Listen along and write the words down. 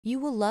You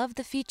will love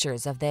the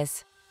features of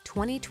this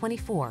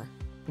 2024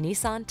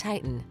 Nissan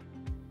Titan.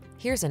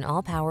 Here's an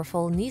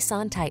all-powerful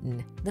Nissan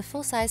Titan, the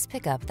full-size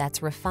pickup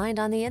that's refined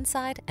on the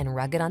inside and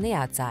rugged on the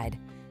outside.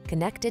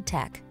 Connected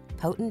tech,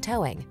 potent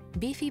towing,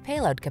 beefy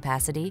payload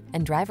capacity,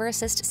 and driver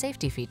assist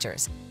safety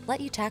features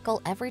let you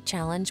tackle every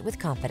challenge with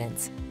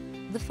confidence.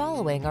 The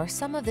following are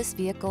some of this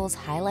vehicle's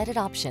highlighted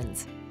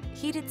options: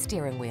 heated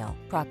steering wheel,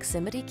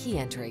 proximity key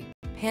entry,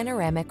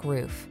 panoramic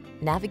roof,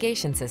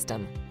 navigation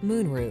system,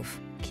 moonroof,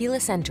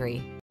 keyless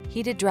entry,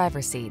 heated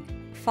driver's seat,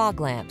 fog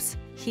lamps,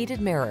 heated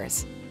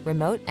mirrors,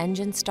 remote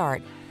engine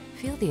start.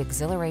 Feel the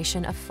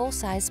exhilaration of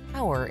full-size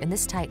power in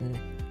this Titan.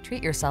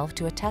 Treat yourself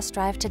to a test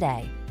drive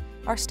today.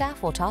 Our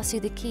staff will toss you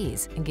the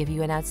keys and give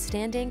you an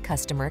outstanding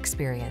customer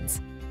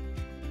experience.